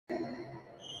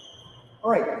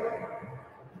All right.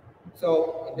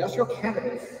 So industrial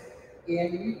cannabis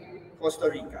in Costa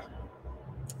Rica.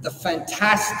 The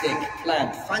fantastic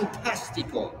plant,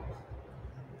 fantastico.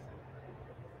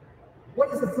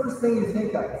 What is the first thing you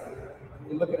think of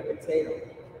when you look at a potato?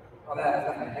 Well, that has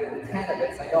nothing to do with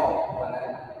cannabis, I know, but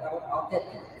I'll get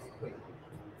to this quick.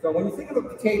 So when you think of a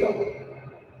potato,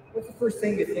 what's the first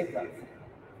thing you think of?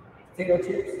 Potato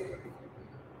chips,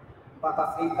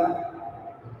 papa frita,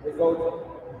 risotto.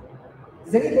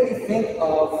 Does anybody think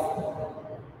of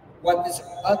what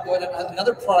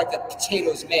another product that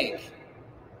potatoes make?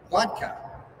 Vodka.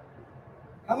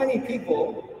 How many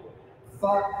people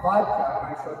thought vodka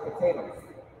when I showed potatoes?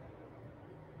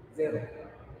 Zero.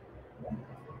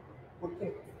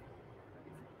 Okay.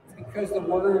 It's because the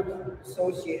word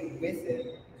associated with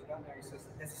it is not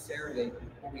necessarily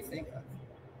what we think of.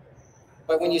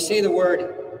 But when you say the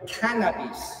word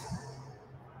cannabis,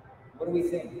 what do we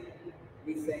think?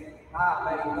 We think,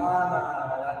 marijuana,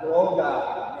 la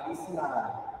droga,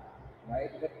 medicina,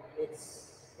 right? But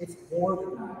it's more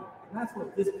than that. And that's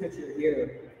what this picture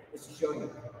here is to show you,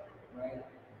 right?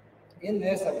 In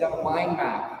this, I've done a mind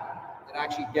map that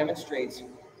actually demonstrates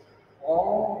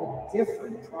all the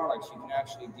different products you can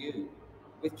actually do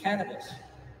with cannabis.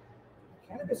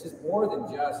 Cannabis is more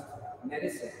than just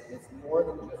medicine. It's more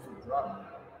than just a drug,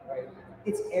 right?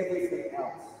 It's everything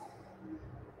else.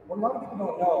 What a lot of people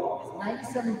don't know is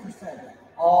 97% of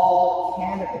all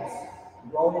cannabis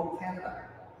grown in Canada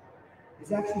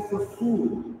is actually for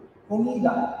food,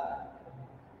 comida.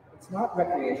 It's not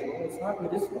recreational, it's not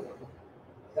medicinal.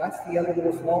 That's the other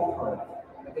little small part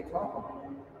that they talk about,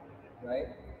 right?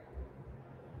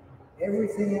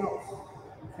 Everything else.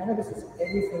 Cannabis is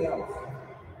everything else,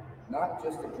 not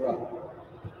just a drug.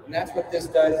 And that's what this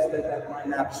does, that mind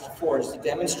map is for, is to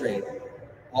demonstrate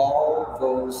all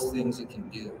those things it can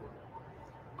do.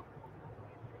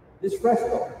 This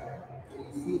fresco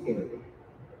that you see here,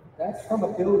 that's from a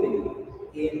building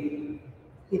in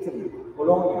Italy,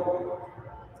 Bologna.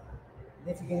 And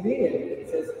if you can read it, it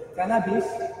says, Cannabis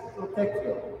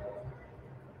protectio.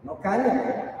 No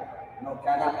cannabis, no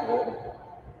cannabis,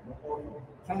 no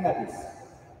cannabis.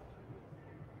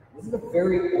 This is a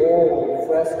very old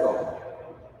fresco,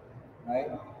 right?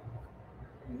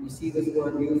 And you see this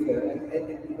word used there, and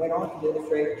it went on to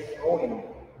illustrate showing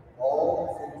all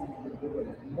the things you can do with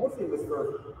it. Mostly it was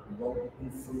for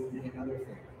in food and other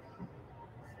things.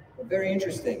 But very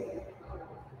interesting.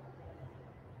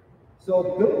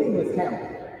 So building with hemp,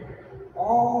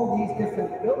 all these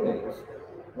different buildings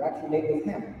are actually made with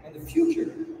hemp. And the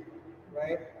future,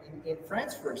 right, in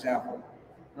France, for example,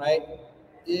 right,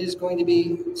 is going to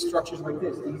be structures like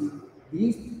this.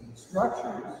 These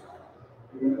structures,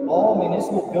 all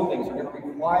municipal buildings are going to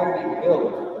require to be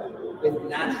built with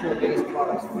natural-based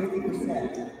products.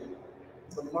 50%.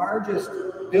 The largest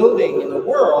building in the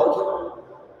world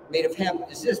made of hemp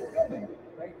is this building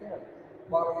right there,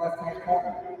 bottom left-hand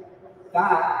corner.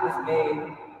 That is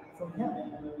made from hemp.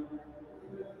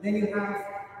 Then you have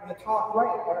on the top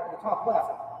right, or on the top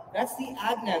left, that's the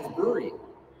Adnan's Brewery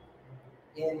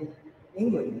in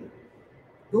England.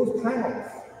 Those panels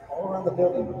all around the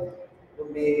building were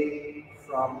made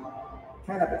from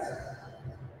cannabis.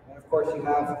 And of course, you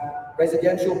have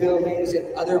residential buildings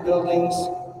and other buildings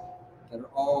that are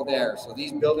all there. So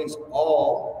these buildings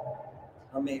all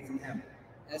are made from hemp.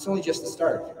 And it's only just the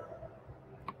start.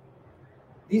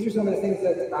 These are some of the things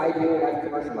that I do and I've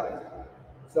commercialized.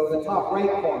 So in the top right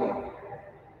corner,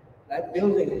 that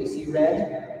building that you see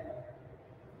red,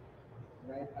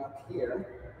 right up here,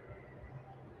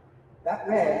 that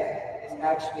red is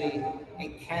actually a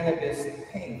cannabis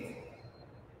paint.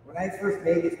 When I first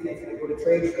made these paints, I would go to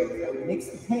trade shows, I would mix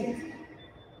the paint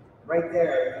right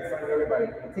there in front of everybody.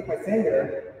 I take my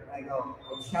finger and I go,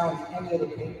 I challenge any other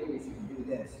painter who can do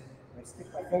this. I stick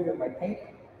my finger in my paint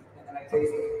and then I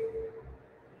taste it.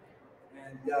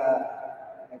 And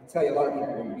I can tell you a lot of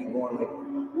people will be going like,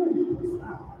 ooh,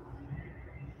 wow.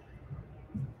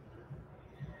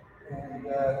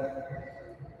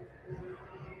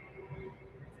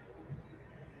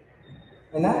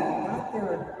 And that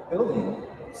there building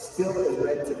is still as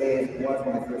red today as it was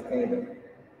when I first painted it.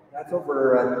 That's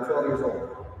over 12 years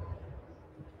old.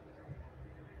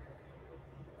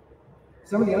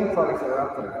 Some of the other products that are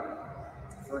out there,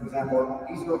 for example,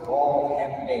 these are all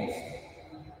hemp-based.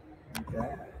 Okay?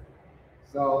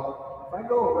 So if I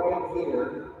go right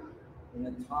here in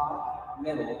the top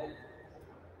middle,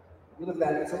 you look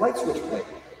at it, it's a light switch plate,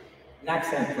 an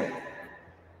accent plate.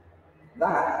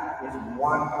 That is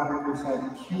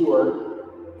 100% pure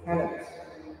cannabis.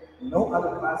 No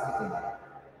other plastic in that.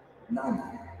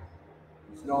 None.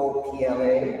 There's no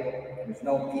PLA, There's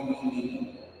no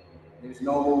PPE. There's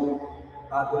no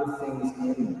other things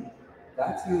in there.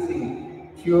 That's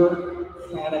using pure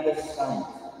cannabis science.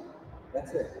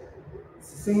 That's it.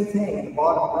 It's the same thing in the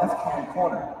bottom left-hand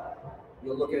corner.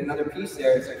 You'll look at another piece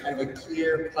there. It's a kind of a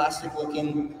clear,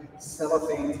 plastic-looking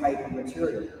cellophane type of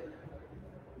material.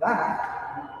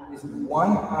 That is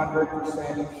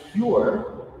 100%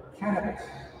 pure cannabis.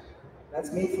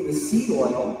 That's made from the seed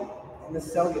oil and the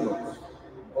cellulose,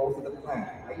 both of the plant.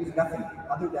 I use nothing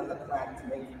other than the plant to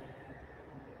make it.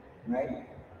 Right?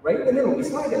 Right in the middle,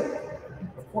 beside it.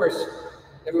 Of course,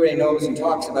 everybody knows and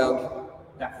talks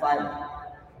about that fiber.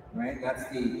 Right? That's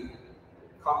the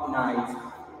cottonized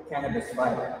cannabis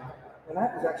fiber. And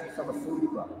that was actually from a food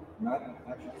crop, not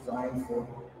actually designed for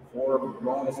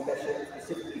grown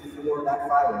specifically for that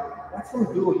fiber. That's from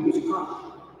a dual-use crop.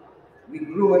 We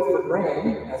grew it for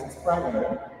grain as its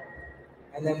primary,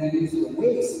 and then we used the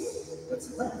waste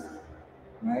that's left,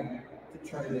 right, to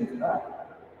turn it into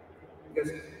that.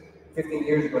 Because 15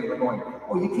 years ago, you were going,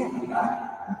 oh, you can't do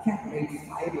that. You can't make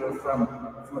fiber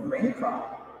from a grain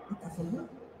crop. It doesn't work.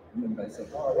 And then I said,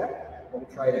 oh, yeah, well,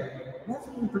 we tried it. And that's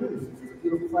what we produce. It's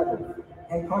beautiful fiber.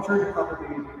 And contrary to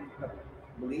popular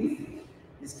belief,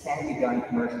 this can be done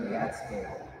commercially at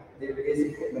scale. There is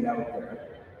equipment out there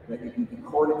that you can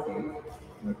decorticate,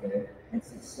 okay, and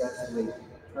successfully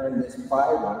turn this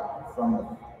fiber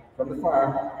from the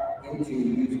farm into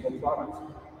usable products.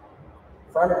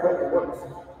 Farm equipment works.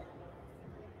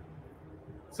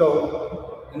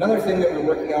 So another thing that I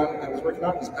was working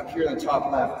on is up here in the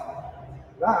top left.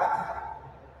 That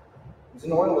is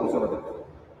an oil absorbent.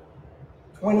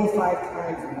 25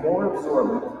 times more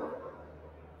absorbent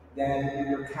than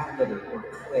your cat litter or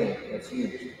clay that's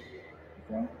used,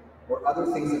 okay? Or other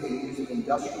things that they use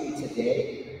industrially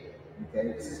today, okay?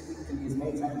 This can be as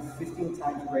many times, 15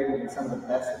 times greater than some of the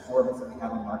best absorbents that we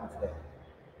have on the market today.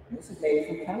 And this is made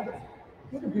from cannabis.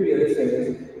 The other beauty of this thing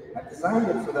is I've designed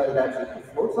it so that it actually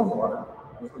floats on water,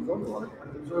 it absorbs water, but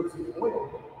it absorbs the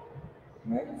oil,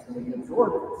 right? So we can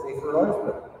absorb it, say for an oil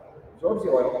spill. Absorbs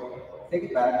the oil, take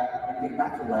it back, and take it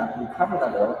back to the lab, recover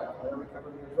that oil, and then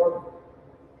recover the absorbent.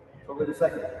 So wait a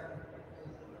second.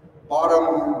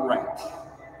 Bottom right.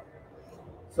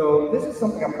 So this is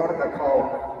something, a product I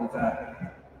call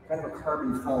kind of a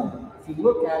carbon foam. If you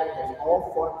look at it, there's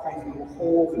all 4 kinds of little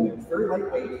holes in it. It's very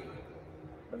lightweight,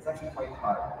 but it's actually quite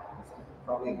hard. It's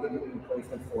probably a good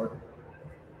replacement for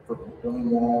building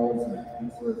walls and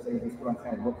these sort of things. That's what I'm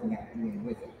kind of looking at doing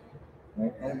with it.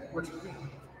 Right? And it works great.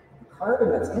 The carbon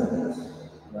that's in this,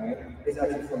 right, is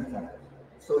actually from cannabis.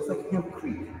 So it's like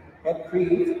hempcrete.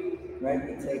 Hempcrete, right?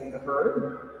 We take the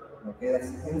herb, okay,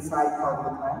 that's the inside part of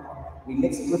the plant. We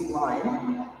mix it with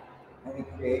lime, and we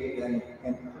create then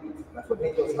hempcrete. That's what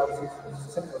made those houses. It's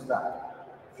as simple as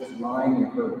that. Just lime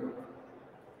and herb.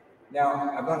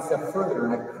 Now, I've gone a step further,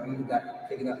 and I've created that,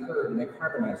 taken that herb and I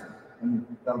carbonize it.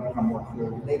 And that'll become more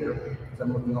clear later, because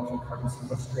I'm looking also at carbon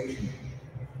sequestration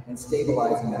and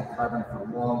stabilizing that carbon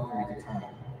for long periods of time.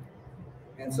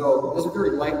 And so this is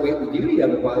very lightweight. The beauty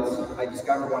of it was, I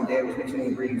discovered one day I was mixing the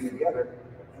ingredients together,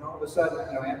 and all of a sudden,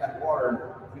 I had that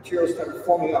water, material started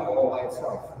foaming up all by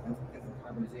itself, and the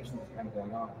carbonization was kind of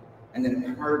going on. And then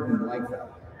it hardened like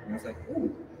that. And I was like,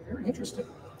 ooh, very interesting.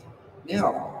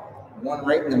 Now, one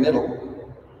right in the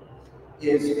middle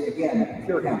is, again,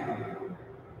 pure hemp.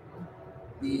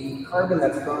 The carbon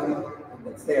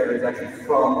that's there is actually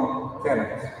from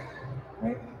cannabis,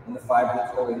 right? And the fiber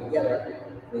that's holding together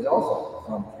is also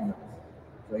from cannabis.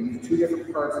 So I use 2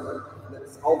 different parts of it.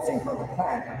 It's all the same part of the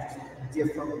plant, but just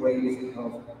different ways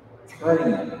of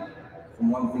turning it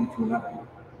from one thing to another.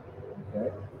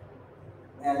 Okay?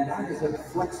 And that is a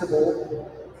flexible,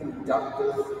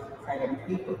 conductive kind of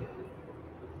paper.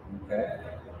 Okay?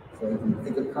 So you can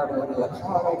think of carbon like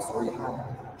electronics, or you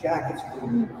have jackets for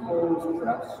your clothes,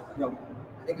 perhaps.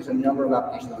 I think there's a number of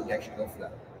applications that would actually go for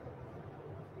that.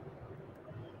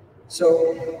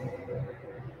 So,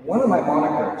 one of my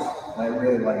monikers that I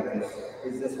really like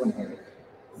is this one here.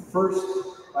 First,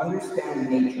 understand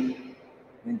nature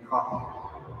and copy.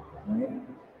 Right?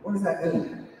 What does that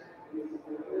mean?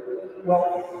 Well,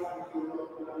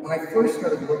 when I first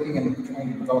started looking and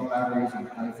trying to develop batteries and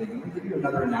kind of thing, let me give you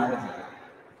another analogy.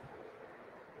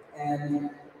 And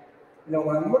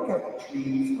when I look at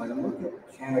trees, when I look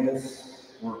at cannabis,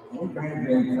 or any kind of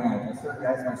green plant, I started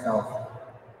asking myself,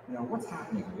 what's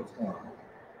happening here? What's going on?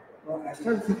 Well, I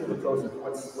started thinking of the process,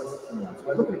 what's going on?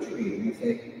 So I look at a tree and I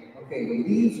say, okay, the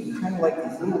leaves are kind of like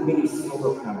these little mini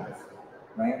solar panels,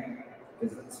 right?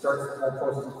 Because it starts the whole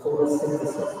process of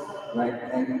photosynthesis, right?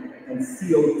 And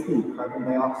CO2, carbon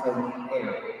dioxide in the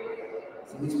air.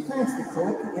 So these plants, they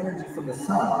collect the energy from the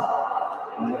sun,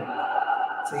 right?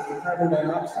 take the carbon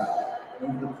dioxide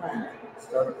into the plant,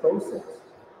 start a process.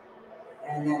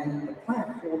 And then the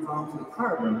plant holds on to the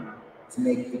carbon to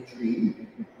make the tree,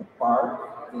 the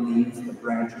bark, the leaves, the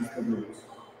branches, the roots,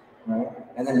 right?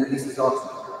 And then releases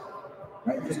oxygen,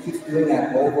 right? It just keeps doing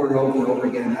that over and over and over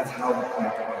again, and that's how the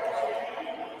plant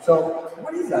works. So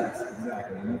what is that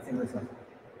exactly? And you think to yourself,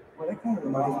 well, that kind of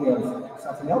reminds me of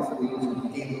something else that we use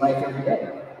in daily life every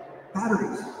day.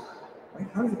 Batteries, right?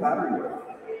 How does a battery work?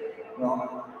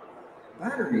 Well,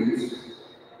 batteries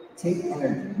take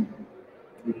energy,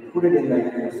 we put it in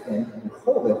this thing, we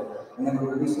hold it, and then we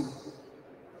release it.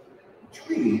 A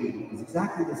tree is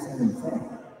exactly the same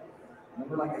thing.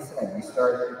 Remember, like I said,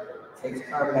 takes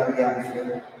carbon out of the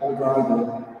atmosphere, holds on to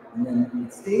it, and then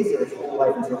it stays there its whole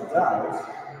life until it dies,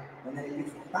 and then it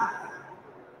gives back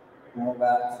all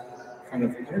that kind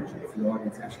of energy, if you want.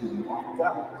 It's actually locked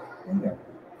up in there.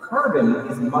 Carbon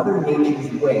is Mother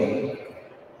Nature's way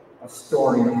of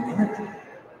storing energy.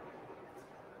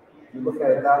 If you look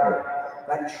at it that way,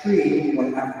 that tree,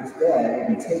 when after it's dead,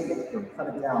 you take it or cut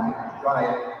it down,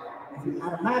 dry it, and if you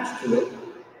add a match to it,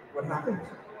 what happens?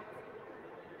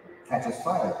 It catches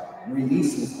fire,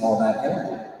 releases all that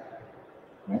energy.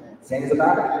 Right? Same as a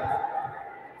battery.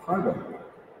 Carbon.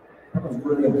 Carbon is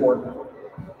really important.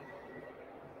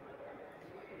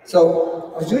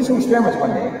 So I was doing some experiments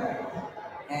one day,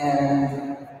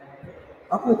 and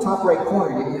up in the top right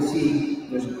corner, you can see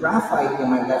there's graphite in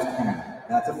my left hand.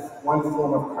 That's one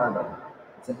form of carbon.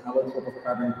 It's an allotrope of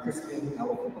carbon, crystalline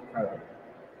allotrope of carbon.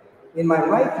 In my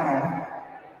right hand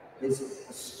is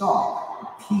a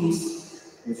stalk, a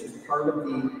piece, which is part of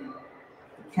the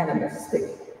cannabis stick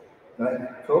that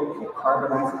I took and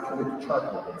carbonized it, turned it to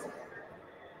charcoal, basically.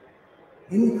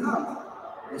 In the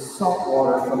cup is salt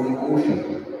water from the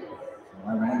ocean. So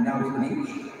I ran down to the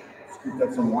beach, scooped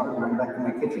up some water, ran back to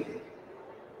my kitchen.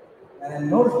 And then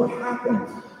notice what happens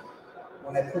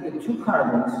when I put the two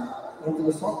carbons into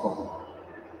the salt water.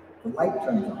 The light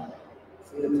turns on.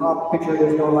 See the top picture,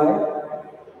 there's no light?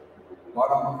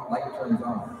 Bottom light turns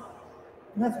on.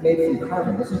 And that's made from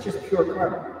carbon. This is just pure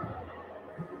carbon.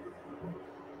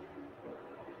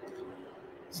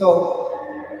 So,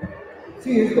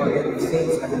 2 years ago, I did these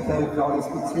things. I've been playing with all these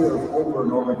materials over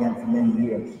and over again for many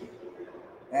years.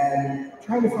 And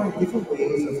trying to find different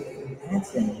ways of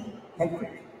enhancing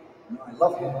hempcrete. I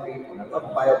love hempcrete and I love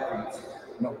biocrete.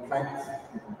 Plants,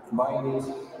 combine these.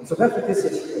 And so that's what this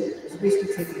is here. It's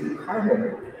basically taking the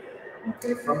carbon,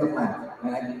 from the plant,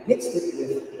 and I mixed it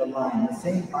with the lime, the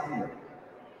same binder.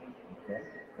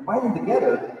 Combined them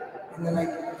together, and then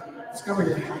I discovered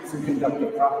it had some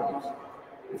conductive properties.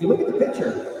 If you look at the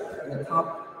picture, in the top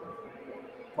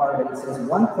part of it, it says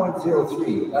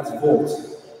 1.03, that's volts.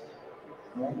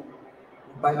 Right?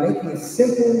 By making a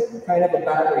simple kind of a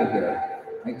battery here,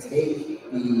 I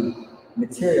take the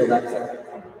material that's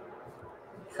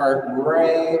part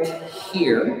right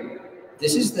here.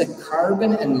 This is the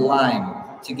carbon and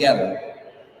lime together.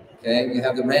 Okay, you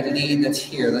have the red lead that's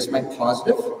here. That's my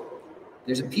positive.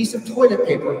 There's a piece of toilet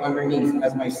paper underneath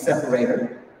as my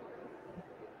separator.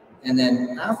 And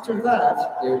then after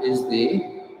that, there is the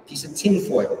piece of tin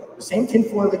foil. The same tin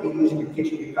foil that you use in your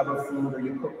kitchen to cover food or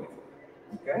you cook with.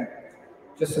 Okay?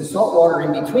 Just some salt water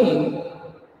in between,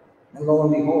 and lo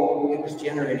and behold, it was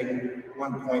generating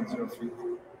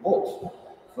 1.03 volts.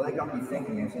 So that got me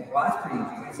thinking. I said, well, that's pretty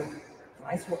interesting. I said, can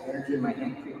I store energy in my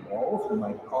hempcrete walls or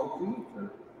my concrete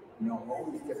or, all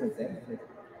these different things?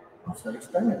 I'll start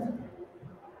experimenting.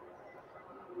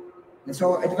 And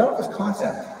so I developed this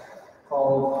concept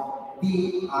called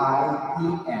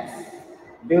BIES,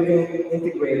 Building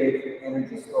Integrated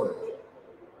Energy Storage.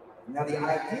 Now, the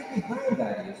idea behind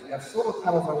that is you have solar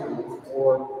panels on your roof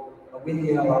or a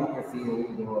windmill out in your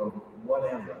field or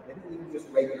whatever, maybe even just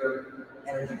regular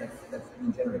energy that's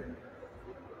being generated.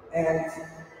 And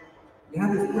you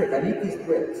have this brick. I make these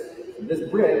bricks. This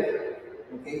brick,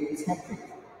 is hempcrete.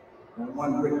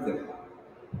 One brick there.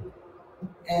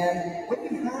 And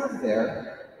what you have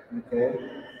there,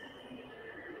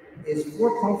 is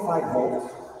 4.5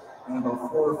 volts and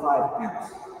about 4 or 5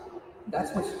 amps.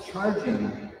 That's what's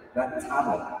charging that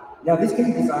tablet. Now, this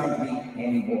can be designed to be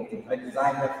any voltage. I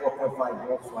designed that 4.5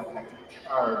 volts so I can actually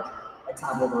charge a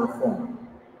tablet or a phone.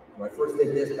 So I first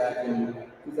did this back in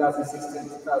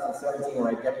 2016, 2017, where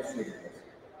I demonstrated this.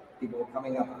 People were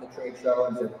coming up at the trade show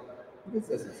and said, what is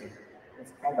this? I said,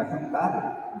 it's kind of a hemp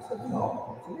battery. I said,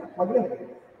 no. I said, yeah, plug it in.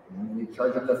 And then they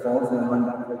charge up their phones and then run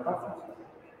down to their conference.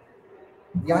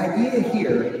 The idea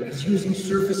here is using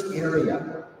surface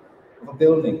area of a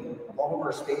building, of all of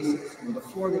our spaces, the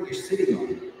floor that you're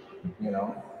sitting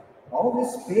on, all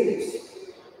this space,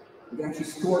 you can actually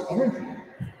store energy.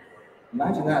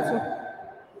 Imagine that. So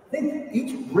Think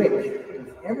each brick,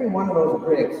 every one of those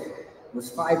bricks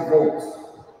was 5 volts.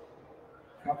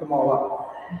 Count them all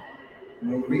up.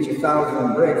 And when you reach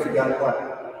 1,000 bricks, you got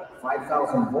what?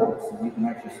 5,000 volts that you can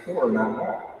actually store in that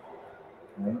wall.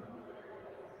 Right?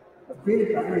 I've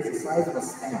created batteries the size of a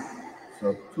stamp.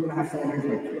 So 2.5 centimeters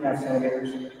by 2.5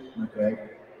 centimeters, okay?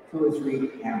 2 or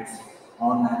 3 amps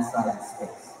on that side of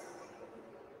space.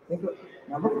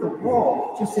 Now look at the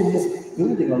wall, just in this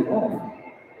building alone.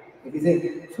 If you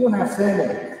think 2.5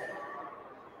 centimeters,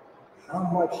 how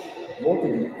much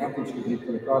voltage and amperage could you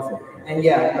put across it? And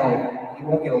yeah, no, you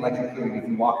won't get electrocuted if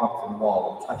you walk up to the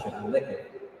wall and touch it and lick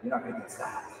it. You're not going to get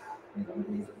zapped. You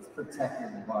know, it's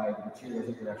protected by the materials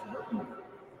that you're actually working with,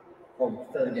 called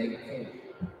third-day cave.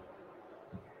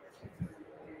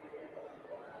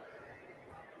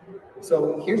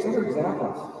 So here's other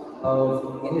examples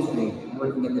of industry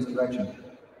working in this direction.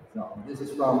 So this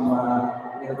is from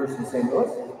University of St.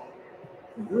 Louis.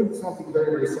 We're doing something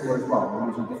very, very similar as well. We're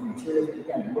using different materials.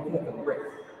 Again, looking at the brick.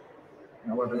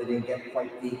 However, they didn't get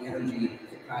quite the energy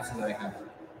capacity that I have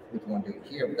with one doing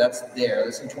here. But that's there.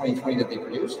 That's in 2020 that they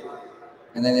produced.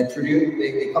 And then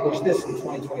they published this in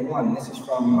 2021. And this is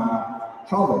from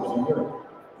Chalmers in Europe.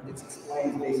 And it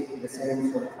explains basically the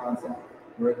same sort of concept,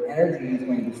 where energy is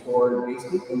going to be stored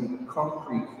basically in the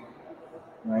concrete,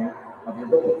 right, of your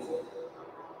buildings.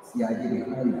 It's the idea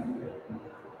behind that.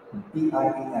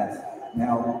 BIES.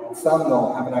 Now, some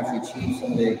though haven't actually achieved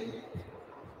some of the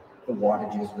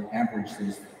wattages or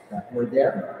amperages that were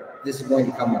there. This is going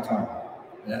to come with time,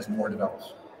 and as more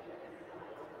develops.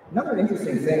 Another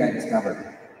interesting thing I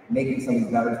discovered making some of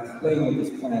these batteries, playing with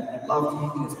this plant. I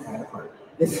love taking this plant apart.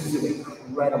 This is an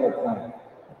incredible plant,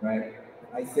 right?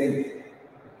 I think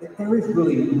that there is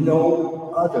really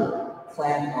no other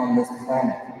plant on this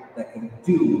planet that can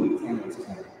do what cannabis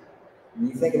can. When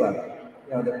you think about it,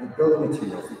 you know, the building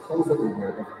materials, the clothes that we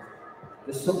wear,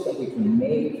 the soap that we can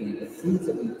make, the foods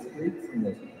that we take from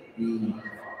this,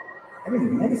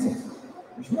 everything, medicine.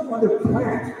 There's no other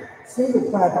plant, single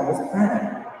plant on this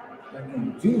planet that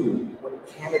can do what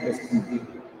cannabis can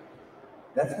do.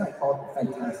 That's why I call it a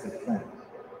fantastic plant.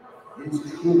 It is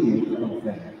truly an incredible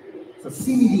thing. So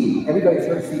CBD, everybody's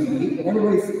heard of CBD, and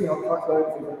everybody's talks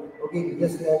about it, okay,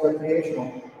 medicinal,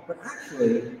 recreational, but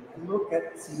actually, look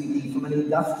at CBD from an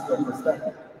industrial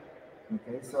perspective.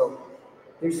 Okay, so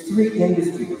there's 3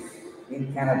 industries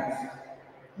in cannabis.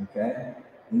 Okay,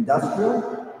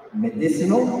 industrial,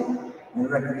 medicinal, and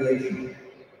recreational.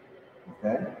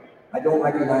 Okay, I don't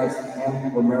recognize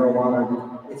hemp or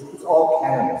marijuana. It's all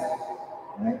cannabis,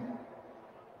 right?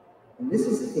 And this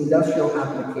is industrial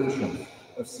applications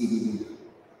of CBD.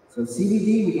 So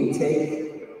CBD we can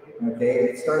take. Okay,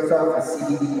 it starts off as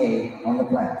CBDA on the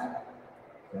plant.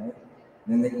 Okay,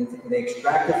 and then they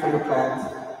extract it from the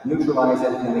plant, neutralize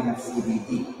it, and then we have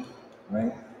CBD.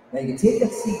 Right? Now you can take that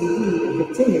CBD and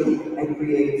continue and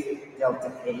create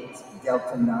delta 8,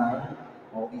 delta 9,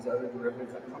 all these other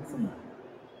derivatives that come from that.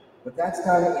 But that's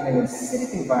done in an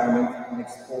acidic environment and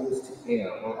exposed to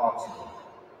air or oxygen.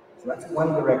 So that's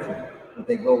one direction that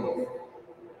they go with.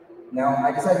 Now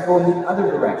I decided to go in the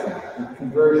other direction, in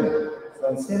conversion. So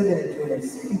instead of it doing an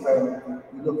acidic environment,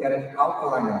 we look at an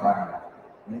alkaline environment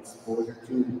and exposure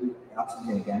to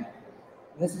oxygen again.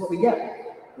 And this is what we get.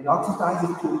 It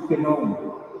oxidizes to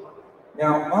quinone.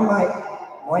 Now on my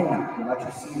wine map, you'll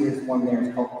actually see there's one there.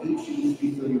 It's called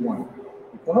HU331.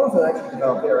 The quinones that actually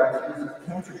developed there are actually used for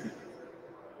cancer treatment.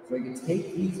 So you can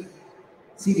take these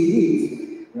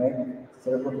CBDs, right,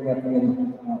 instead of looking at them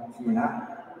in an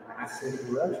acid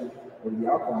direction or the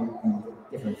alkaline and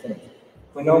different things.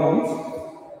 Quinones,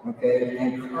 okay,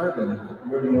 and carbon,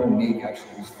 we already know make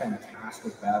actually these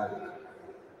fantastic batteries.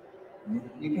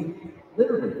 You can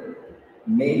literally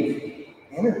make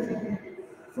energy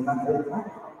from that whole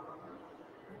plant.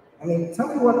 I mean, tell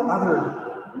me what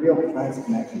other real plants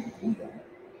can actually do that.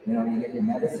 You know, you get your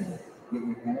medicine, you get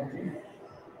your energy,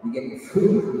 you get your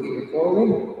food, you get your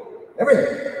clothing,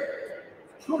 everything.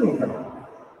 It's truly incredible.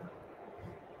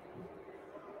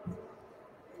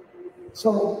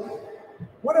 So,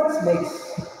 what else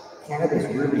makes cannabis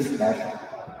really special?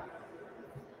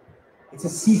 It's a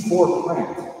C4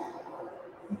 plant,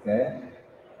 okay?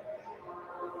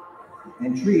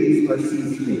 And trees are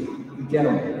C3,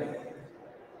 generally.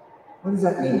 What does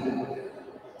that mean?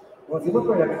 Well, if you look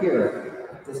right up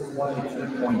here, this is one of the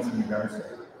key points in regards to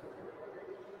it.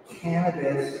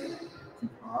 Cannabis can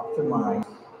optimize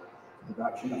the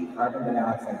production of carbon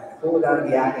dioxide, pull it out of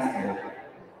the atmosphere,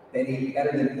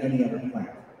 better than any other plant,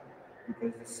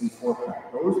 because it's a C4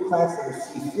 plant. Those plants that are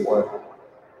C4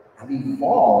 have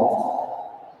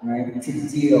evolved, right, to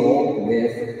deal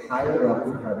with higher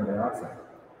levels of carbon dioxide.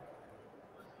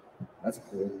 That's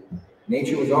cool.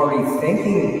 Nature was already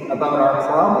thinking about our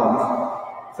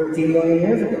problems 13 million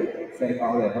years ago, saying,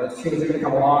 oh, yeah, those machines are going to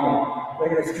come along and they're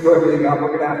going to screw everything up.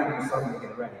 We're going to have to do something to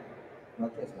get it ready. Well,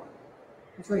 guess what?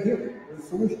 It's right here. There's a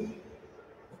solution.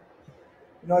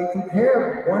 You know, you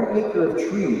compare 1 acre of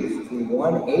trees to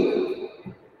 1 acre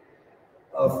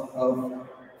of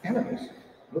cannabis.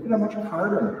 Look at how much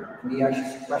carbon we actually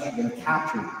sequestered and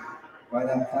captured by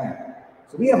that plant.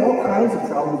 So we have all kinds of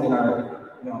problems in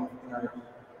our, in our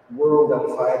world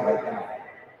outside right now,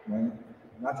 right?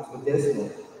 Not just medicinal,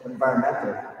 but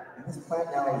environmental. And this plant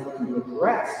now is looking to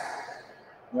address,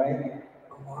 right,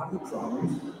 a lot of the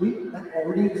problems that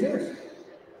already exist.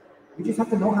 We just have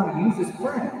to know how to use this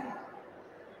plant.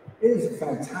 It is a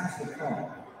fantastic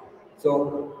plant.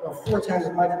 So 4 times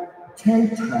as much,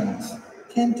 10 tons.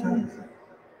 10 tons.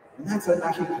 And that's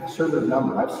actually a conservative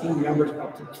number. I've seen numbers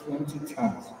up to 20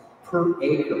 tons per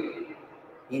acre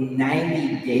in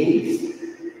 90 days.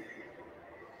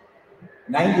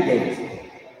 90 days.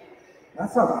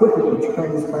 That's how quickly we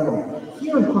turn this plant on.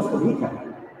 Here in Costa Rica,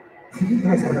 you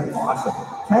guys are awesome.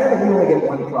 Canada, we only get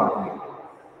 1 crop a year,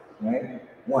 right?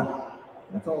 1.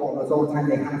 That's all the time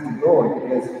they have to grow it,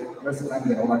 because the rest of the time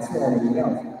they get a lot smaller and everything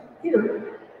else.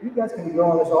 Here, you guys can be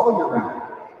growing this all year round.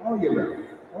 All year round.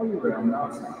 All year round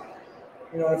outside.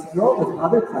 You know, it's grown with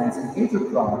other plants, an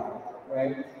intercrop,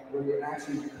 right? Where you're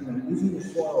actually, using your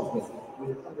soils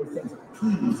with other things,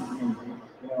 peas and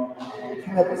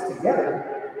cannabis together,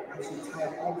 actually tie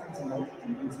up all kinds of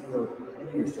nitrogen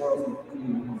into your soils and give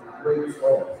you these great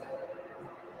soils.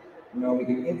 You know, we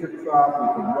can intercrop, we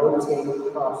can rotate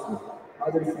crops with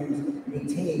other things,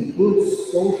 maintaining good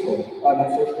soil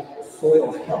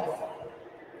health.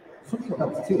 Social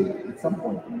health too, at some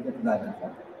point, we'll get to that in a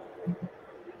point.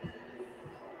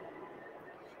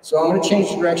 So I'm going to change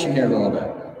direction here a little bit.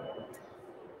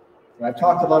 So I've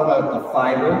talked a lot about the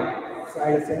fiber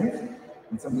side of things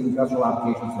and some of the industrial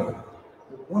applications there.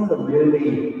 But one of the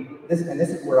really, this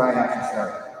is where I actually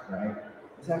started, right?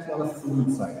 It's actually on the food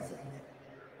side of things.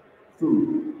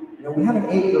 Food. We have an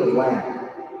acre of land.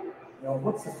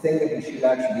 What's the thing that we should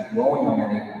actually be growing on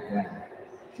that acre of land?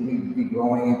 Should we be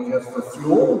growing it just for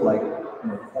fuel, like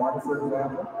corn, for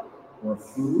example, or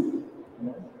food?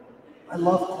 I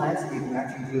love plants that you can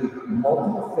actually do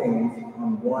multiple things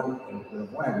on 1 acre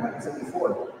of land. Like I said before,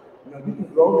 you can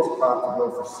grow this crop to grow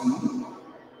for seed,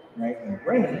 right, and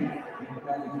grain, and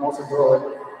then you can also grow it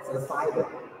for the fiber,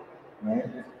 right?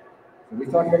 So we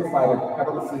talked about the fiber, how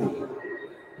about the food?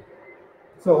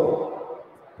 So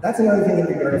that's another thing in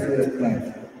regards to this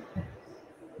plant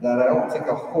that I don't think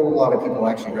a whole lot of people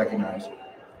actually recognize,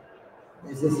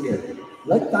 is this here.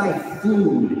 Let thy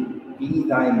food be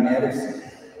thy medicine.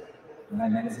 And thy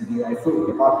medicine be thy food.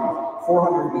 Hippocrates,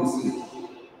 400 BC.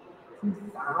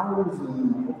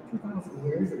 2,000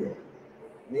 years ago.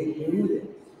 They knew this,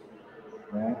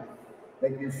 right?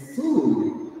 That your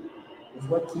food is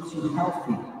what keeps you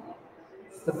healthy.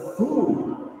 It's the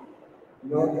food.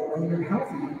 When you're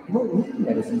healthy, you don't need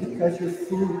medicine because your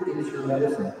food is your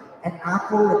medicine. An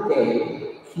apple a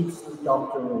day keeps the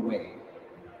doctor away.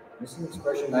 This is an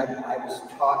expression I was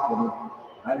taught when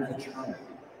I was a child.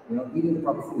 Eating the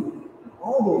proper food.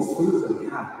 All those foods that we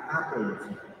have, apples,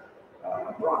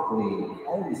 broccoli,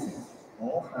 all these things,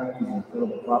 all have these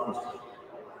incredible properties.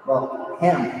 Well,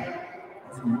 hemp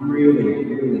is really,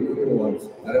 really cool ones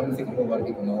I don't think a whole lot of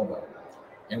people know about.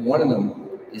 And one of them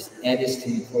is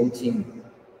edison protein.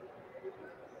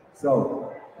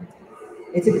 So,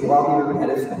 it's a globular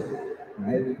edison,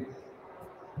 right?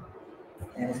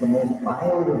 And it's the most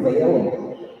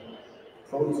bioavailable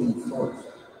protein source,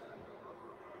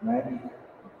 right?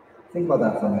 Think about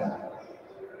that for a minute.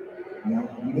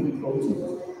 We need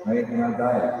proteins, right, in our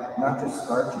diet, not just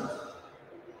starches.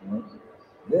 Right?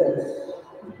 This is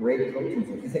a great protein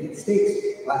source. You think steaks?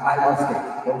 I love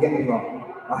steaks. Don't get me wrong.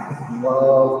 I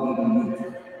love eating meat.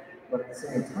 But at the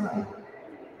same time,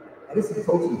 edison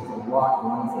protein is a lot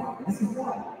wrong. And this is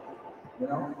why.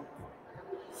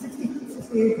 68% is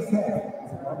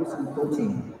obviously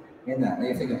protein in that. And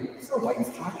you're thinking, so what he's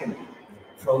talking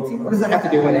protein? What does that have to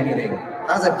do with anything?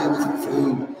 How does that do with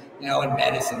food, and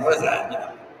medicine? What is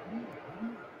that,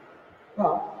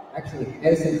 Well, actually,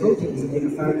 edison protein is a major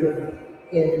factor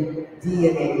in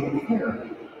DNA repair,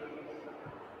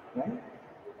 right?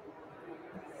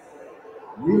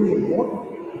 Really important,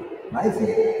 I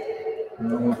think.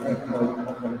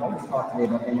 We've always talked today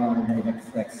about mRNA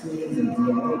vaccines and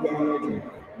DNA damage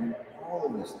and all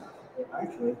of this stuff. It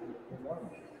actually is one of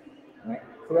them, right?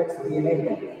 Corrects the DNA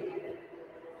damage.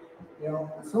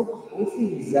 It's so closely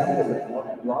resembles a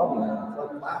globulin and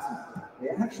blood plasma. They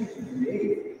actually can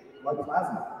create blood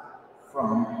plasma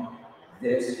from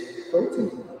this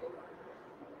protein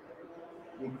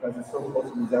because it's so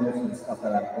closely resembles to the stuff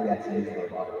that we actually use in our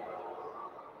body.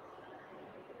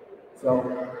 So,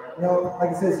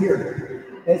 like it says here,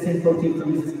 editing protein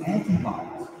produces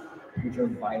antibodies, which are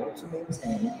vital to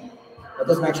maintain, but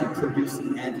doesn't actually produce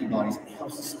the antibodies. It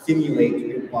helps stimulate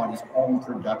your body's own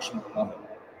production of it,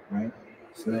 right?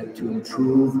 So that to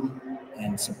improve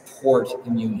and support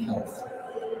immune health.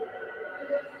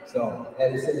 So,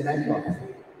 editing antibodies.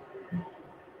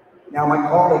 Now, my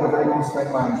colleague, a very close friend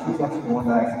of mine, she's actually the one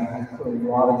that actually has put a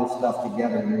lot of this stuff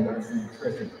together in regards to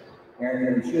nutrition.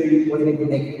 And she wasn't able to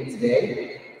make it here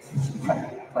today. She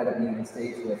tied up in the United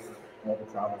States with all the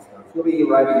travel stuff. She'll be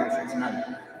arriving actually tonight.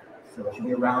 So she'll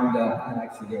be around the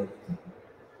next few days.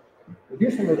 But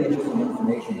here's some really interesting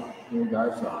information in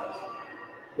regards to this.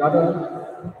 Gut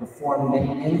perform many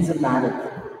enzymatic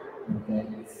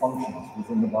functions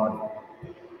within the body.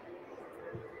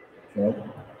 Okay?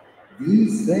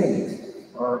 These things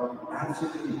are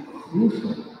absolutely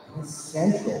crucial and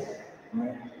essential,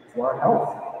 right, to our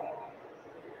health.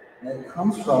 And it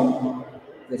comes from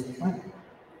this plant,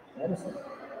 medicine.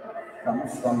 It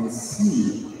comes from the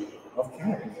seed of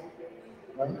cannabis,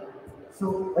 right?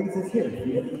 So, like it says here, the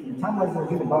metabolites in the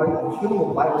human body are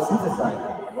capable of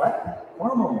biosynthesizing what?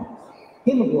 Hormones,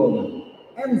 hemoglobin,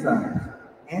 enzymes,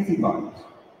 antibodies.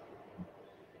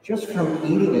 Just from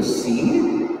eating a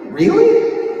seed? Really?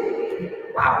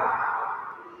 Wow.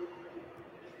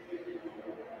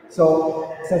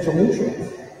 So, essential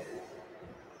nutrients.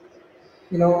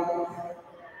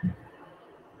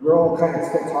 We're all kind of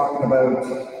still talking about,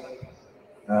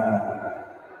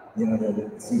 the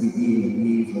CBD and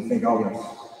leaves. We think, let's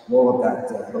roll up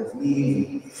those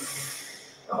leaves.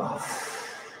 No.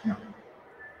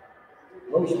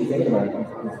 What we should be thinking about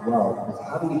as well is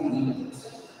how do we eat this?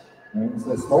 Right?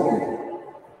 Instead of smoking.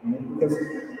 Right? Because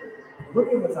look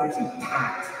at what's actually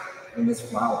packed in this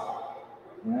flower,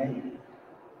 right?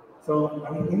 So,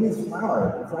 in this flower,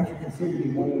 it's actually considered to be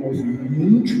one of the most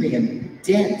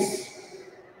nutrient-dense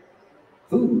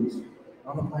foods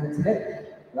on the planet today,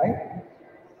 right?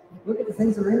 Look at the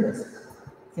things that are in this. It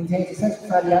contains essential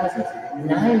fatty acids,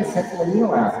 9 essential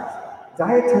amino acids,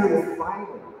 dietary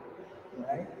fiber,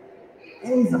 right?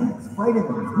 Enzymes,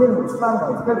 vitamins, minerals,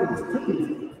 flavonoids, beverages,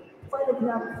 proteins,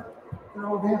 phytocannabinoids, they're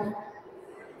all there.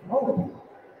 All of them.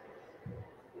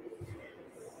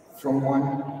 From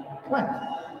one plant.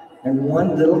 And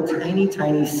one little tiny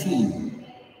seed,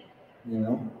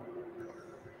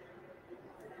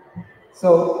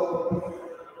 So,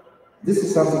 this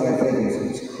is something I think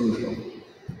is crucial.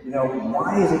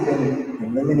 Why has it been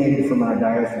eliminated from our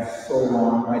diets for so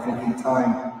long? I think in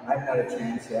time, I haven't had a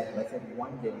chance yet, but I think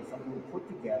one day somebody will put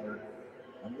together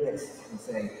a list and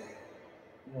say,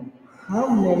 how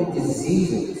many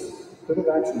diseases could have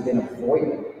actually been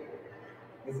avoided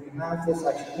if we have this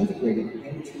actually integrated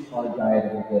into our diet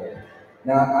every day.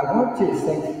 Now, I want you to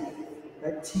think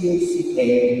that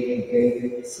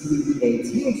THCA, CBDA,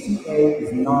 THCA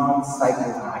is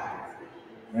non-psychoactive,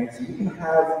 right? So you can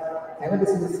have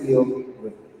cannabis in the field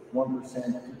with 1%,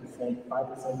 2%,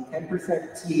 5%,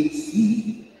 10% THC,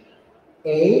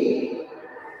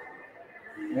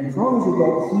 and as long as you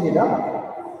don't heat it up,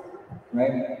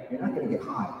 right, you're not going to get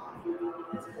high.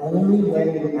 It's only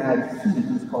when you add heat,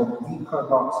 it's called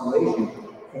decarboxylation,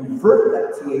 convert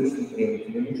that THCA to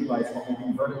the neutralized form and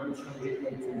convert it and change it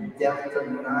into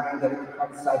delta-9 that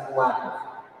becomes psychoactive.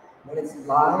 When it's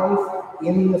live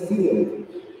in the field,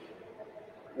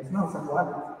 it's not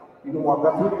psychoactive. You can walk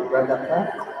up to it, grab that plant,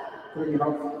 put it in your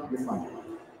mouth, you're fine.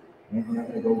 You're not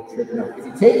going to go tripping out. If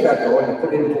you take that though and you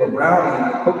put it into a brownie and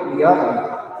you cook it in the oven,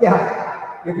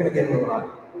 you're going to get a little hot.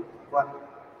 But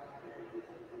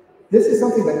this is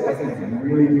something that I think is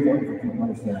really important for people to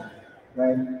understand,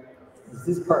 right? Is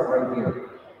this part right here,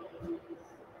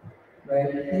 right?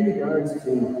 In regards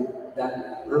to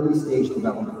that early stage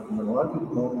development, what a lot of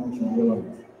people don't actually realize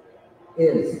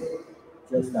is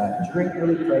just that during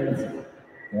early pregnancy,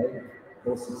 okay,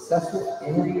 those successful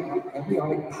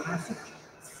embryonic passage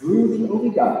through the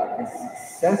oviduct and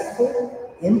successful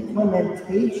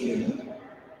implementation,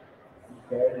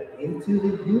 okay, into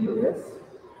the uterus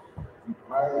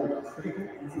require critical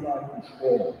enzymatic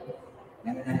control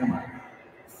and an enzyme,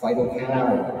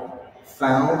 phytocannabinoid,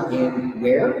 found in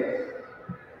where?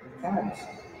 In cannabis.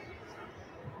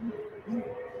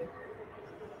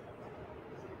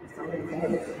 Found in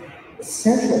cannabis.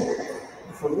 Essential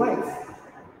for life.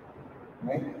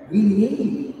 Right? We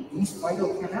need these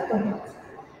phytocannabinoids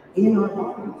in our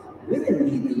bodies. Women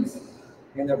need these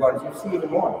in their bodies. You see even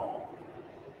more.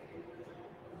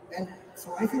 And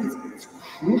so I think it's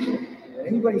crucial. And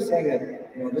anybody saying that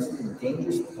you know, this is a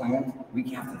dangerous plant. We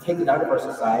have to take it out of our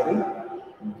society.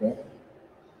 Okay,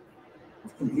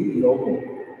 it's completely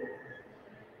open.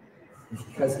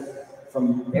 Because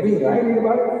from everything I read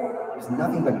about it, there's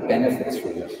nothing but benefits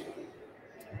from this.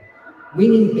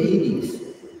 Weaning babies,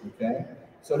 okay?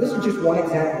 So this is just one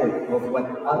example of what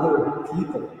other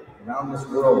people around this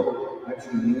world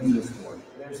actually use this for.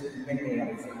 There's many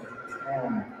others,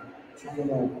 China,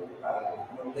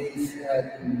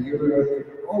 Malaysia, Europe,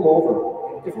 all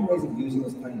over. Different ways of using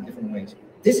this plant in different ways.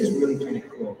 This is really kind of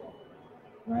cool,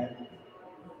 right?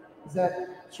 Is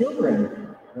that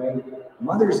children, right,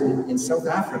 mothers in South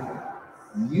Africa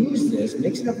use this,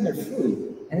 mix it up in their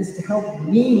food, and it's to help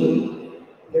wean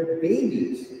their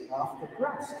babies off the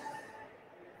breast.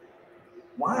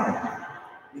 Why?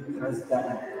 Because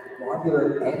that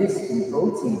globular edison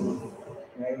protein,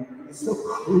 right, is so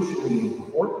crucially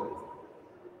important,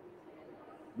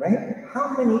 right?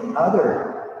 How many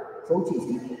other proteins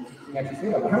can you actually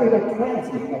say about? How many other plants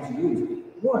you can actually use?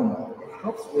 One, it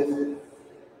helps with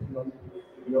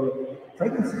your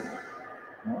pregnancy.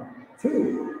 Right?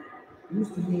 Two,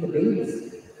 used to wean the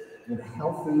babies with a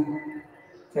healthy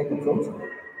type of protein.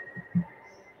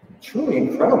 Truly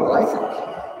incredible, I think.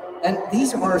 And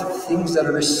these are things that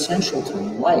are essential to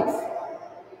life.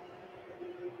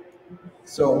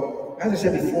 So, as I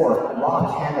said before,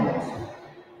 raw cannabis,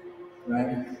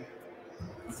 right?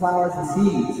 Flowers and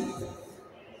seeds,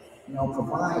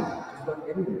 provide just about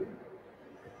everything.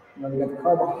 You got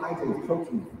carbohydrates,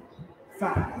 protein,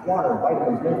 fat, water,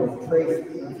 vitamins, minerals, trace,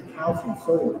 calcium,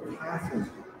 sodium, potassium,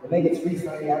 omega-3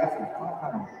 fatty acids,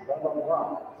 compounds, blah, blah,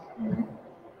 blah.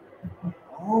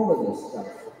 All of this stuff,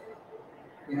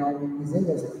 is in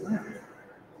this plant.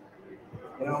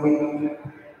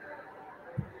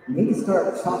 We need to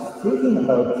stop thinking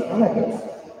about cannabis,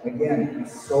 again,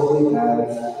 solely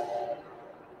as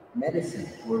medicine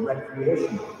or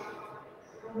recreation.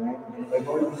 Right? And I've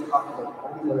already just talked about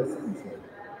all these other things here.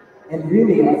 And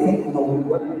really, I think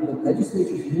what the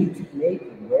legislatures need to make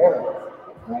aware of,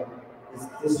 right, is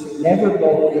this should never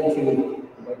go into,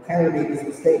 Canada made this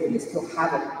mistake, and they still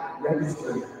haven't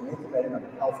registered and implemented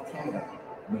under Health Canada.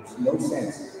 It makes no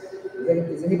sense.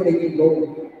 Does anybody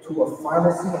go to a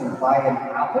pharmacy and buy an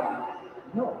apple?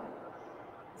 No.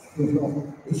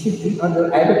 It should be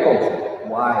under agriculture.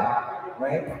 Why?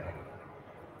 Right?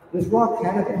 This raw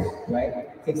cannabis,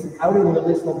 right, takes it out of the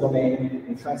medicinal domain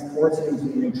and transports it into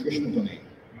the nutritional domain.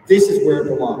 This is where it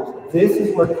belongs. This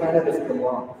is where cannabis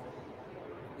belongs.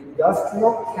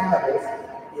 Industrial cannabis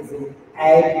is an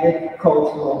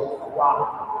agricultural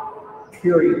crop,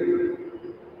 period.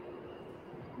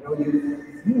 You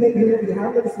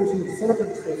have legislation, you set up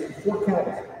legislation for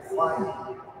cannabis,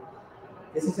 fine.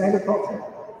 This is agriculture.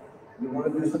 You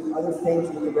want to do some other things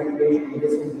with the recreation,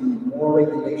 medicine, do more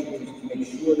regulations to make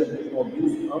sure that there's no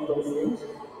abuse of those things.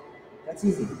 That's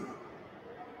easy.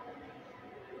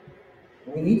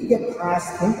 We need to get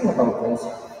past thinking about this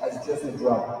as just a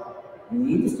drug. We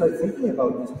need to start thinking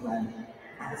about this plant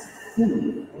as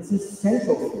food, as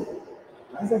essential food.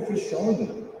 As I've just shown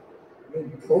you,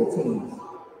 proteins.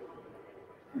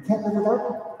 We can't live without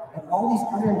them. And all these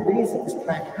other ingredients that this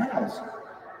plant has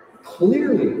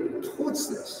clearly puts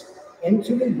this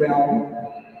into the realm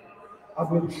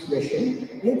of nutrition,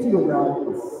 into the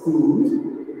realm of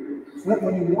food, so that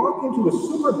when you walk into a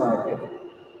supermarket,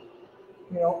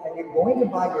 and you're going to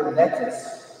buy your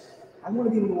lettuce, I want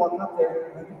to be able to walk up there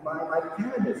and I can buy my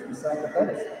cannabis beside the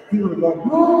lettuce. People are going,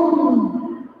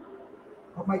 whoa!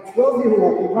 But my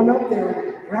 12-year-old will run up there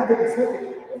and grab it and flip it.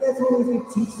 Well, that's only if you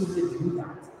teach them to do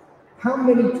that. How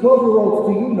many 12-year-olds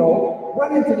do you know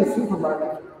run into the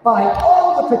supermarket, buy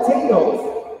all the potatoes,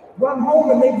 run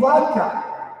home and make vodka?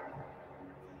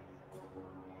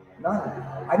 None.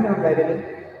 I've never read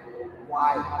it.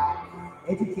 Why?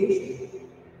 Education.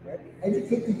 Right?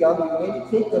 Educate the young,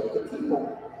 educate the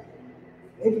people.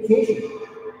 Education.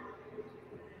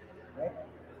 Right?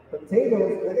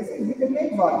 Potatoes, like I said, you can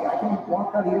make vodka. I can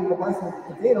walk out here and buy some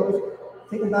potatoes,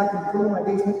 take them back and put them in my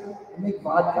basement and make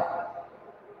vodka.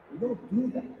 We don't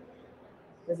do that.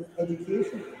 Because it's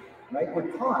education. Right?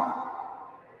 We're taught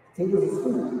potatoes is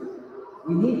food.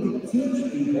 We need to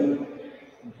teach people,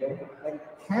 okay,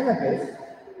 that cannabis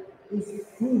is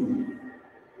food.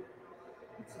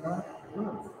 It's not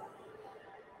drugs.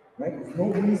 Right? There's no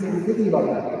reason to be thinking about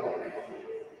that.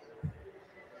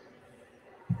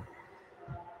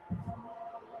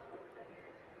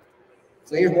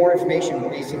 So here's more information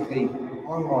basically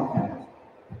on raw cannabis.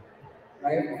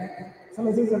 Right? Some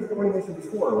of the things I've already mentioned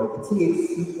before, like the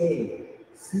THCA,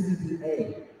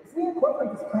 CBDA. If we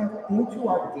incorporate this plant into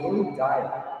our daily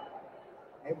diet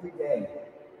every day,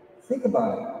 think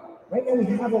about it. Right now we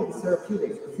have all the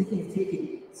therapeutics. We're thinking of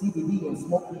taking CBD and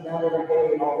smoking that every day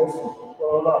and all this, blah,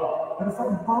 blah, blah. But if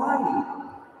our body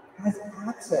has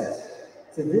access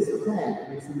to this plant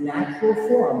in its natural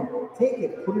form, take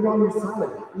it, put it on your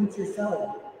salad, eat your salad.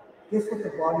 Guess what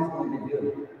the body's going to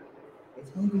do?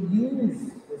 It's going to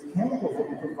use those chemicals that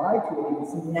we provide to it in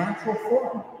its natural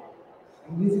form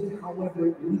and use it however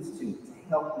it needs to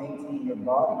help maintain your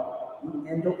body. The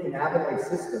endocannabinoid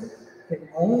system can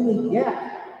only get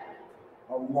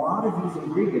a lot of these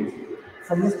ingredients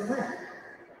from this plant.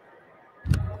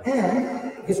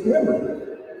 And just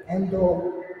remember,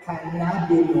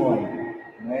 endocannabinoid,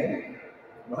 right?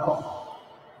 Well,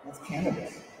 that's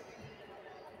cannabis.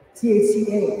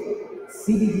 THCA,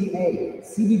 CBDA,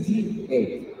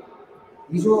 CBGA.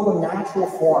 These are all the natural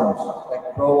forms that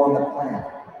grow on the plant,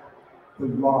 the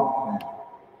raw plant,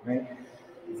 right?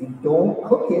 If you don't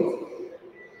cook it,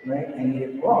 right, and eat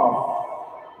it raw,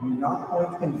 you're not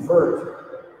going to convert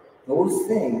those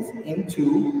things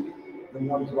into the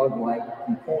more drug-like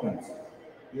components.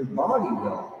 Your body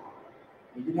will.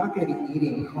 You're not going to be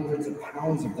eating hundreds of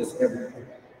pounds of this every day.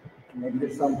 Maybe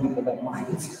there's some people that might. I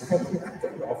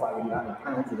don't know if I would eat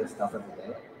pounds of this stuff every day.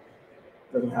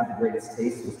 It doesn't have the greatest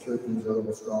taste. Those terpenes are a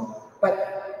little strong. But,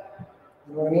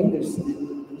 you know what I mean?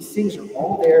 These things are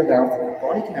all there now that the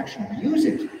body can actually use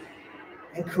it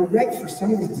and correct for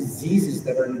some of the diseases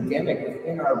that are endemic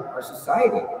within our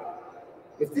society.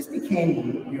 If this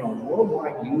became,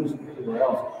 worldwide use everywhere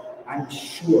else, I'm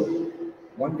sure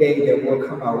one day there will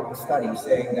come out a study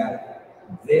saying that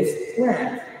this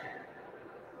plant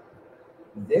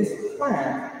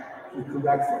can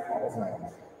correct for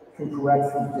Alzheimer's, can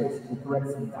correct for this, can correct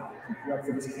for that, can correct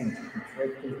for cancer, can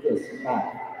correct for this and that.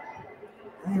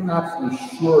 I am absolutely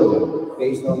sure of it,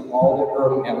 based on all the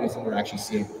early evidence that we're actually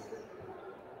seeing.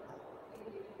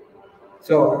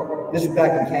 So this is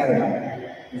back in Canada.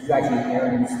 This is actually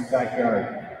Erin's backyard.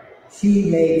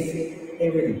 She makes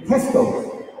everything. Pestos.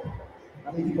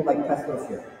 How many people like pestos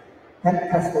here? Hemp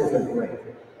pestos are great.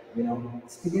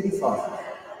 Spaghetti sauces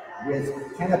with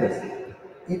cannabis.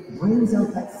 It brings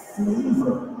out that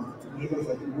flavor of tomatoes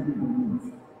that you wouldn't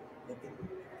believe.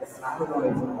 The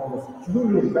flavonoids and all this. It's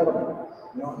really incredible.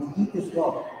 You eat this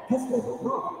raw. Pestos are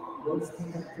raw. You just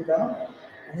take that, put that on.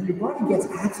 And then your body gets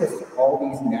access to all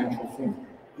these natural things.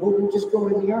 We'll just go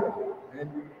in the yard. And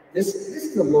this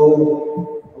is a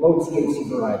low THC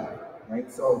variety, right?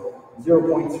 So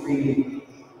 0.3,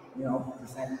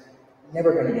 percent,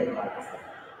 never going to get high.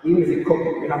 Even if you cook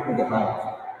it, you're not going to get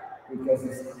high because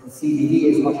the CBD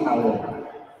is much higher,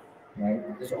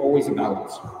 right? There's always a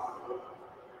balance.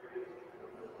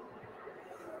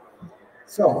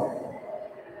 So,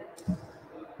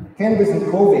 cannabis and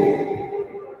COVID.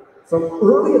 So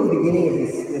early at the beginning of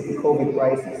the COVID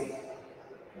crisis,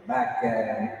 back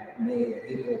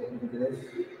April, look at this.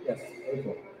 Yes,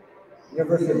 April.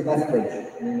 University of Lethbridge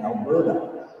in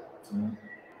Alberta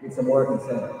did some work and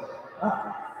said,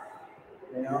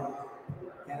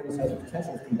 cannabis has the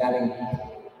potential of combating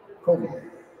COVID.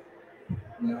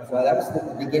 So that was the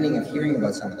beginning of hearing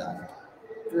about some of that.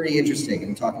 Very interesting.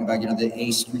 And talking about, the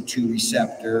ACE2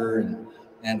 receptor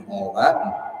and all that.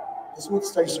 And this is what the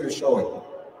study started showing.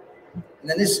 And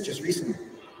then this just recently,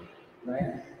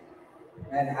 right?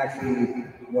 And actually,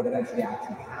 what eventually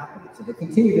happened. So they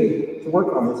continue to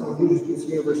work on this. And this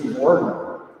University of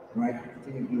Oregon, right?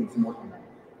 Continue doing some work on that.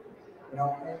 And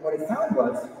what it found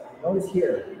was, notice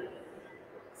here,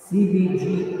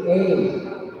 CBGA,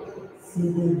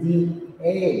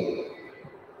 CBDA,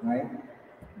 right?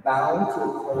 Bound to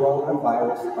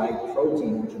coronavirus by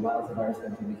protein, which allows the virus to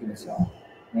enter the human cell,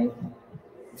 right?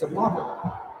 It's a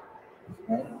blocker,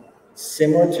 right?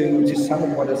 Similar to some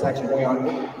of what is actually going on.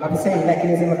 Not the same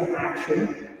mechanism of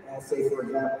action as, say, for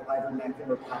example, ivermectin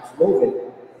or Paxlovid,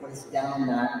 but it's down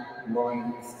that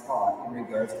line of thought in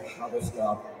regards to how to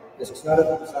stop this. It's not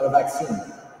a vaccine.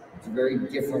 It's a very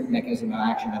different mechanism of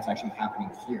action that's actually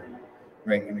happening here,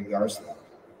 right, in regards to that.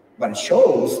 But it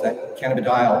shows that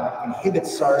cannabidiol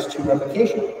inhibits SARS-2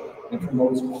 replication and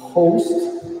promotes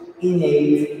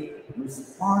host-innate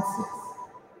responses.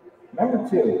 Remember,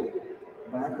 too,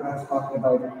 back when I was talking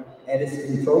about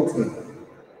Edison protein,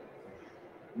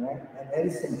 right? And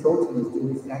Edison protein is doing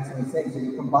the exact same thing. So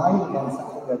you're combining them with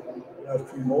something that is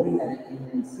promoting that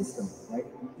immune system, right?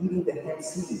 Eating the hemp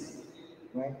seed,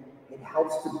 right? It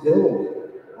helps to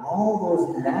build all those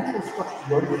natural structures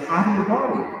you already have in your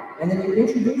body. And then you're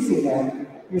introducing them,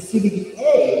 your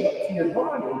CBDA, to your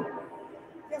body.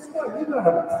 Guess what? You've got a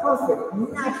perfect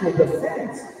natural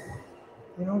defense,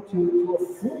 to a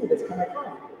flu that's kind of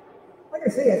coming. Like I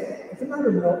say, it's a matter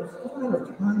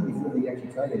of time before they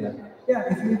actually tell you that. Yeah,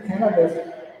 if you eat cannabis,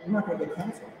 you're not going to get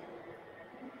cancer.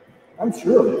 I'm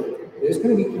sure there's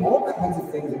going to be all kinds of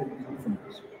things that can come from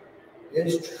this. It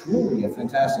is truly a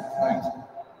fantastic plant.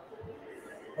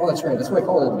 Oh, that's right. That's what I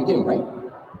called it at the beginning, right?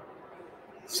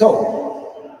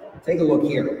 So, take a look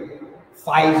here.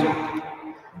 Pfizer,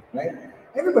 right?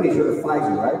 Everybody's heard of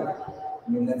Pfizer, right? I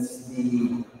mean, that's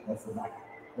the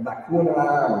vacuna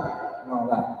and all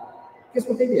that. Guess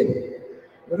what they did?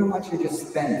 Look how much they just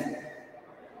spent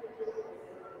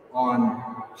on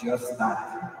just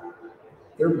that.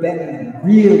 They're betting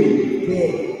really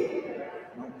big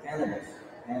on cannabis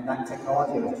and that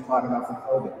technology I was just talking about for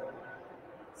COVID.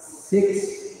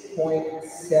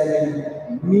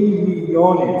 6.7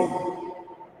 millones.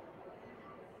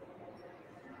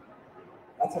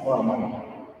 That's a lot of money.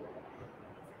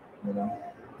 You know?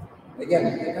 Again,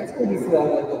 that's going to be for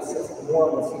that's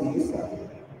more on the CBD stuff.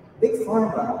 Big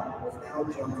Pharma was now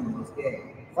jumping in this game.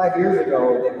 5 years ago,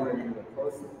 they weren't even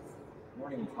close to this. They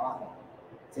weren't even talking.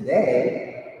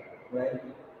 Today, right?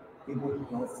 People,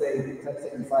 let's say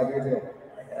 5 years ago,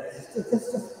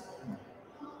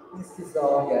 this is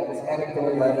all, this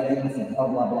anecdotal evidence and blah,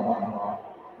 blah, blah, blah, blah.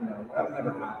 That would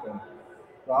never happen.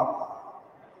 Well,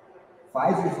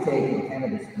 Pfizer's taking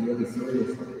cannabis really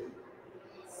seriously.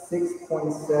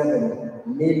 6.7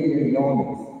 million,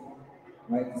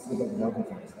 right? This is what the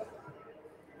government stuff.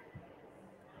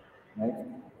 Right?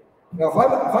 Now, if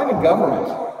I'm in government,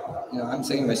 I'm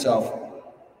saying to myself,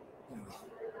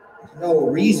 there's no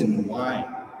reason why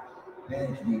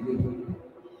men should be legal.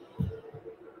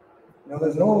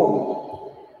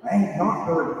 I have not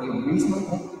heard a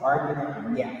reasonable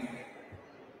argument yet.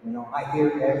 I hear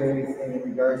everything in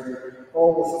regards to,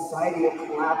 will society will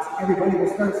collapse, everybody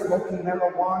will start smoking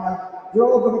marijuana, they're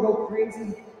all going to go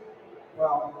crazy.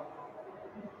 Well,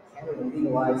 Canada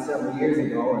legalized several years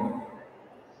ago, and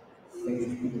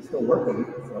things are still working,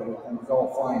 so it's all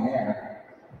fine there.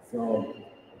 So,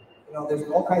 there's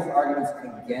all kinds of arguments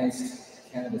against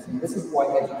cannabis, and this is why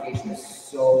education is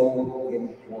so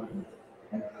important,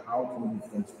 and how to move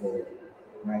things forward,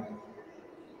 right?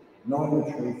 Knowing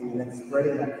the truth and then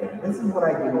spreading that thing. This is what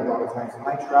I do a lot of times.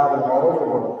 I travel all over the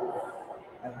world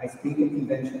and I speak at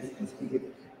conventions and speak at.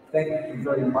 Thank you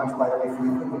very much, by the way, for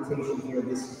your invitation here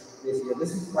this year.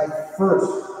 This is my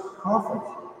first conference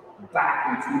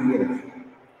back in 2 years.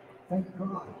 Thank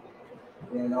God.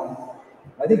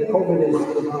 I think COVID is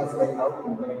on its way out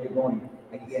and we're going to get going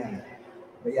again.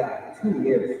 But yeah, 2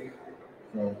 years.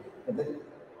 So,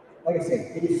 like I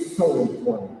say, it is so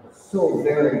important, so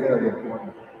very, very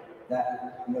important.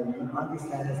 That we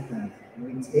understand this plant and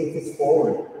we take this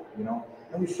forward, and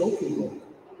we show people.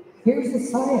 Here's the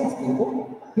science,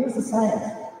 people. Here's the science.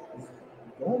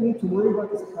 You don't need to worry about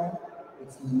this plant.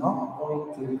 It's not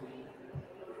going to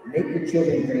make your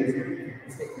children crazy.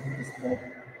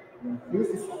 Here's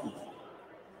the science.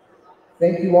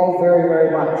 Thank you all very,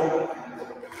 very much.